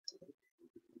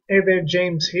Hey there,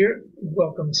 James here.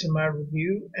 Welcome to my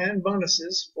review and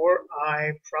bonuses for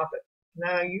iProfit.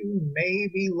 Now, you may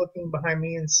be looking behind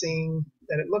me and seeing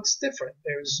that it looks different.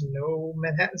 There's no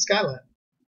Manhattan skyline.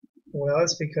 Well,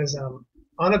 it's because I'm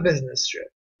on a business trip.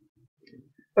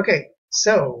 Okay,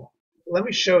 so let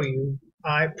me show you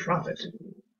iProfit.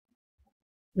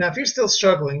 Now, if you're still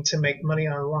struggling to make money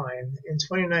online in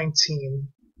 2019,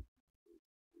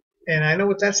 and I know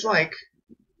what that's like,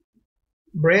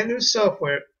 brand new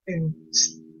software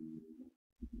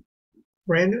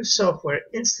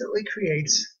instantly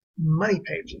creates money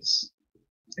pages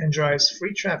and drives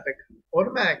free traffic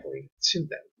automatically to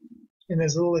them in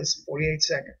as little as 48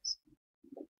 seconds.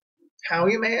 How,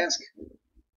 you may ask?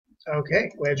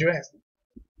 Okay, glad you asked.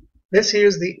 This here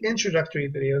is the introductory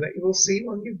video that you will see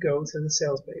when you go to the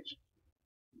sales page.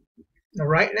 Now,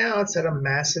 right now it's at a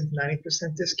massive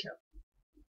 90% discount.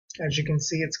 As you can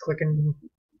see, it's clicking,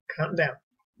 counting down.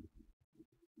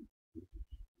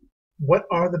 What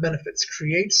are the benefits?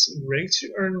 Creates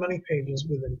ready-to-earn money pages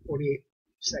within 48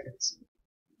 seconds.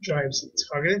 Drives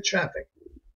targeted traffic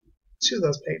to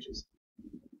those pages.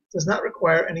 Does not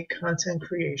require any content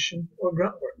creation or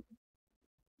grunt work.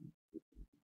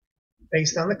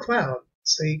 Based on the cloud,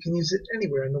 so you can use it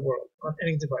anywhere in the world, on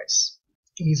any device.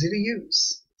 Easy to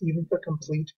use, even for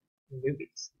complete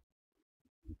newbies.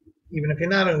 Even if you're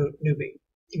not a newbie,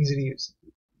 easy to use.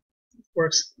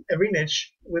 Works every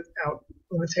niche without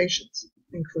limitations.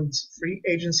 Includes free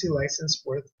agency license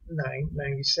worth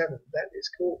 $9.97. That is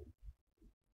cool.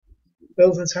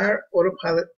 Builds entire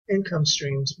autopilot income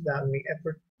streams without any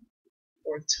effort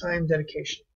or time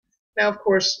dedication. Now, of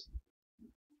course,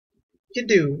 you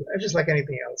do, just like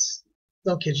anything else.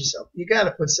 Don't kid yourself. You got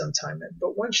to put some time in.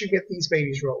 But once you get these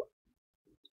babies rolling,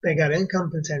 they got income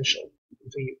potential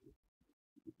for you.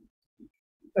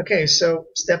 Okay, so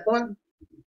step 1,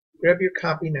 grab your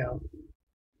copy now.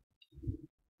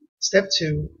 Step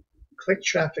 2, click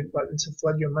traffic button to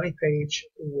flood your money page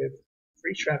with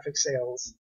free traffic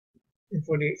sales in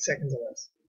 48 seconds or less.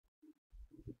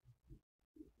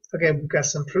 Okay, we've got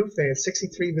some proof. They had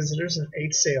 63 visitors and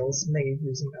 8 sales made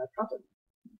using iProfit.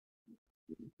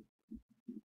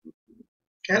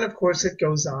 And of course, it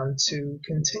goes on to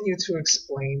continue to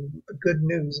explain the good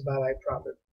news about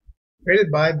iProfit.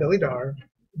 Created by Billy Darr,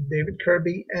 David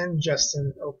Kirby, and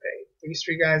Justin Opay. These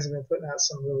 3 guys have been putting out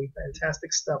some really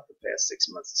fantastic stuff the past 6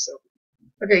 months or so.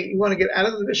 Okay, you want to get out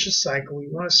of the vicious cycle.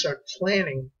 You want to start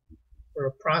planning for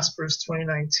a prosperous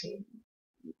 2019.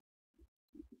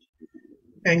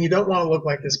 And you don't want to look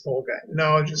like this poll guy.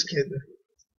 No, I'm just kidding.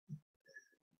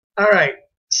 All right,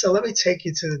 so let me take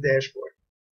you to the dashboard.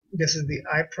 This is the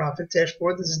iProfit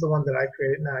dashboard. This is the one that I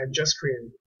created. Now, I just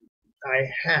created.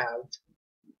 I have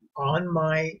on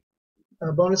my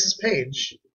bonuses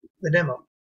page the demo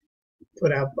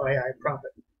put out by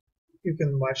iProfit. You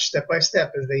can watch step by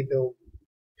step as they build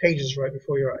pages right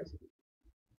before your eyes.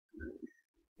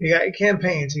 You got your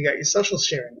campaigns, you got your social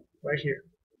sharing right here.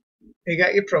 You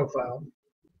got your profile,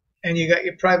 and you got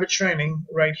your private training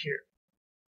right here.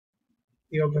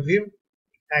 The overview,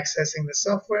 accessing the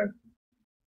software,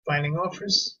 finding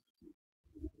offers,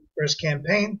 first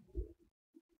campaign.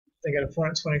 They got a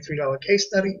 $423 case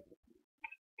study.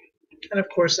 And of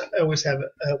course, I always have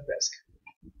a help desk.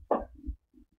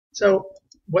 So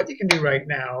what you can do right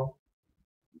now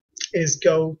is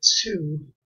go to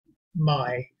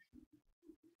my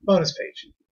bonus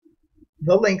page.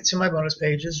 The link to my bonus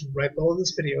page is right below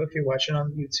this video if you're watching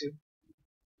on YouTube.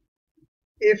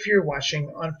 If you're watching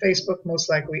on Facebook, most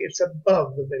likely it's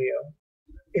above the video.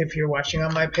 If you're watching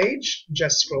on my page,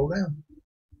 just scroll down.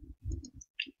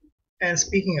 And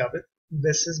speaking of it,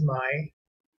 this is my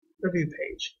review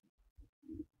page.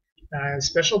 Now, I have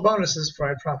special bonuses for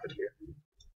iProfit here.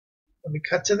 Let me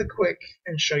cut to the quick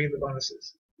and show you the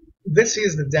bonuses. This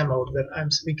is the demo that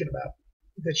I'm speaking about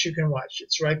that you can watch.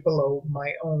 It's right below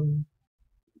my own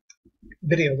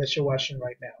video that you're watching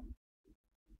right now.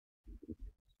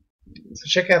 So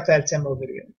check out that demo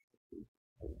video.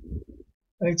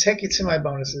 Let me take you to my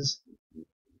bonuses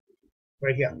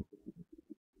right here.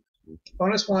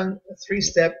 Bonus 1,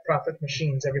 3-step profit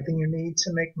machines. Everything you need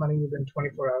to make money within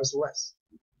 24 hours or less.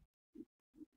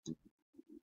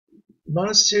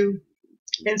 Bonus 2,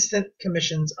 instant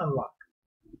commissions unlock.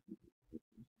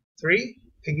 3,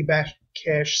 piggyback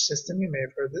cash system. You may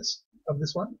have heard of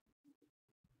this one.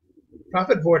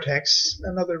 Profit Vortex,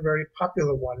 another very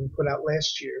popular one put out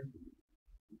last year.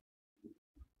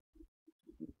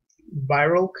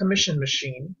 Viral commission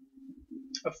machine.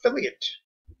 Affiliate,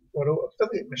 auto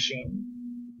affiliate machine.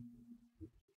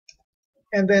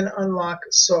 And then unlock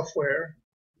software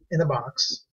in a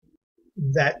box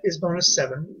That is bonus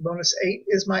 7. Bonus 8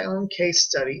 is my own case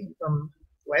study from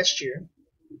last year.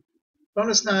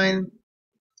 Bonus 9,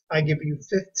 I give you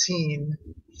 15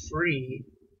 free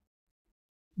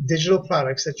digital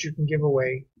products that you can give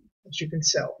away, that you can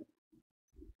sell.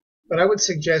 But I would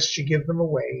suggest you give them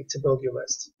away to build your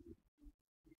list.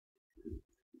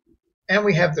 And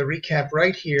we have the recap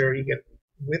right here. You get,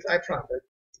 with iProfit,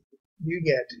 you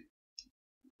get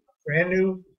brand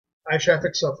new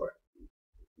iTraffic software,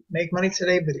 make money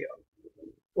today video,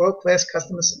 world-class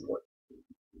customer support,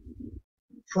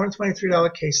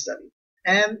 $423 case study,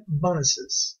 and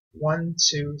bonuses 1,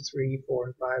 2, 3, 4,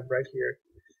 and 5 right here.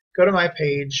 Go to my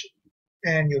page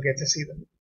and you'll get to see them.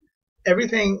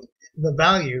 Everything, the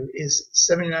value is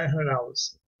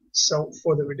 $7,900. So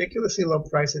for the ridiculously low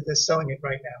price that they're selling it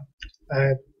right now,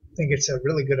 I think it's a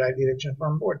really good idea to jump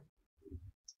on board.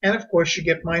 And of course, you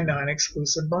get my 9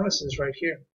 exclusive bonuses right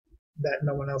here that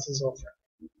no one else is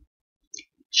offering.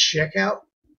 Check out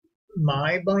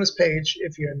my bonus page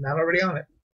if you're not already on it.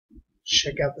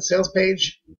 Check out the sales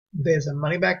page. There's a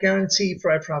money back guarantee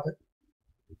for iProfit,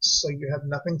 so you have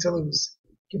nothing to lose.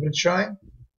 Give it a try,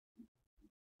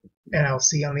 and I'll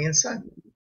see you on the inside.